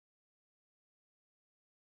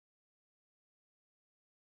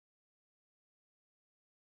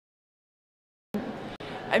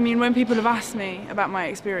I mean, when people have asked me about my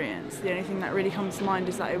experience, the only thing that really comes to mind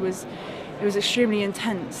is that it was extremely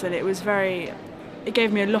intense, and it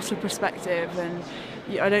gave me a lot of perspective, and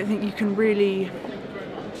I don't think you can really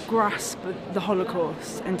grasp the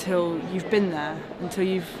Holocaust until you've been there, until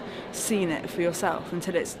you've seen it for yourself,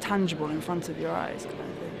 until it's tangible in front of your eyes. Kind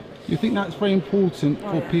of thing. You think that's very important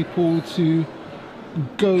for people to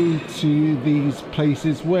go to these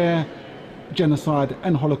places where genocide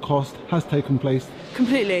and Holocaust has taken place?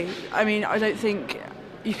 Completely. I mean, I don't think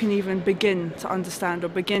you can even begin to understand or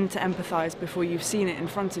begin to empathise before you've seen it in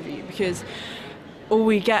front of you, because all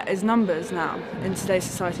we get is numbers now in today's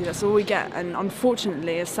society. That's all we get, and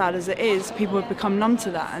unfortunately, as sad as it is, people have become numb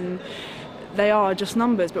to that, and they are just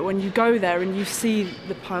numbers. But when you go there and you see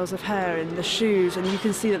the piles of hair and the shoes, and you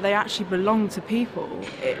can see that they actually belong to people,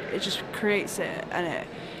 it just creates it, and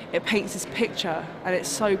it paints this picture, and it's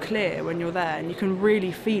so clear when you're there, and you can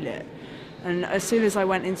really feel it. And as soon as I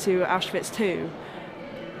went into Auschwitz too,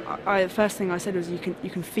 the first thing I said was, you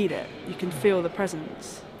can feel it, you can feel the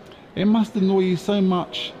presence. It must annoy you so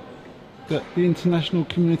much that the international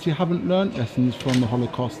community haven't learnt lessons from the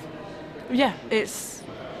Holocaust. Yeah, it's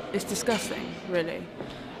disgusting, really.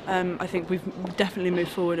 I think we've definitely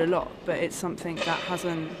moved forward a lot, but it's something that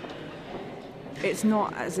it's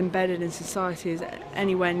not as embedded in society as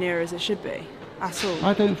anywhere near as it should be, at all.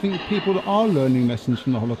 I don't think people are learning lessons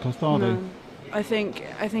from the Holocaust, are they? I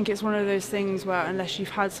think it's one of those things where unless you've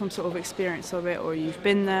had some sort of experience of it, or you've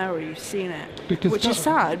been there, or you've seen it, which is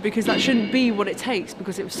sad, because that shouldn't be what it takes,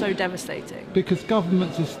 because it was so devastating. Because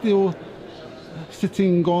governments are still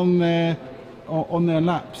sitting on their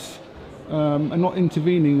laps and not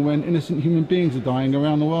intervening when innocent human beings are dying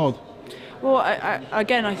around the world. Well, I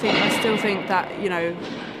still think that,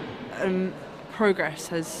 progress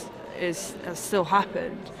has still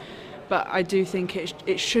happened, but I do think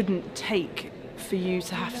it shouldn't take for you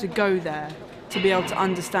to have to go there to be able to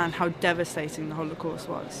understand how devastating the Holocaust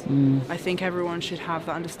was. I think everyone should have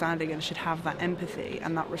that understanding and should have that empathy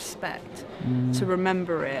and that respect to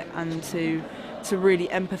remember it, and to really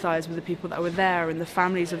empathise with the people that were there and the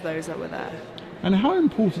families of those that were there. And how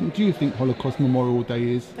important do you think Holocaust Memorial Day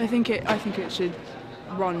is? I think it should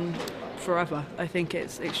run forever. I think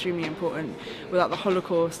it's extremely important. Without the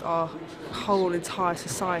Holocaust, our whole entire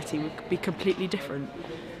society would be completely different.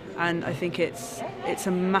 And I think it's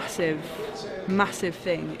a massive, massive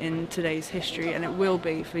thing in today's history, and it will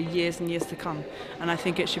be for years and years to come. And I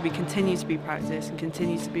think it should continue to be practiced and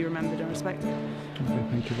continue to be remembered and respected. Okay,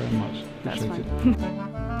 thank you very much. That's Appreciate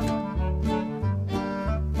fine. it.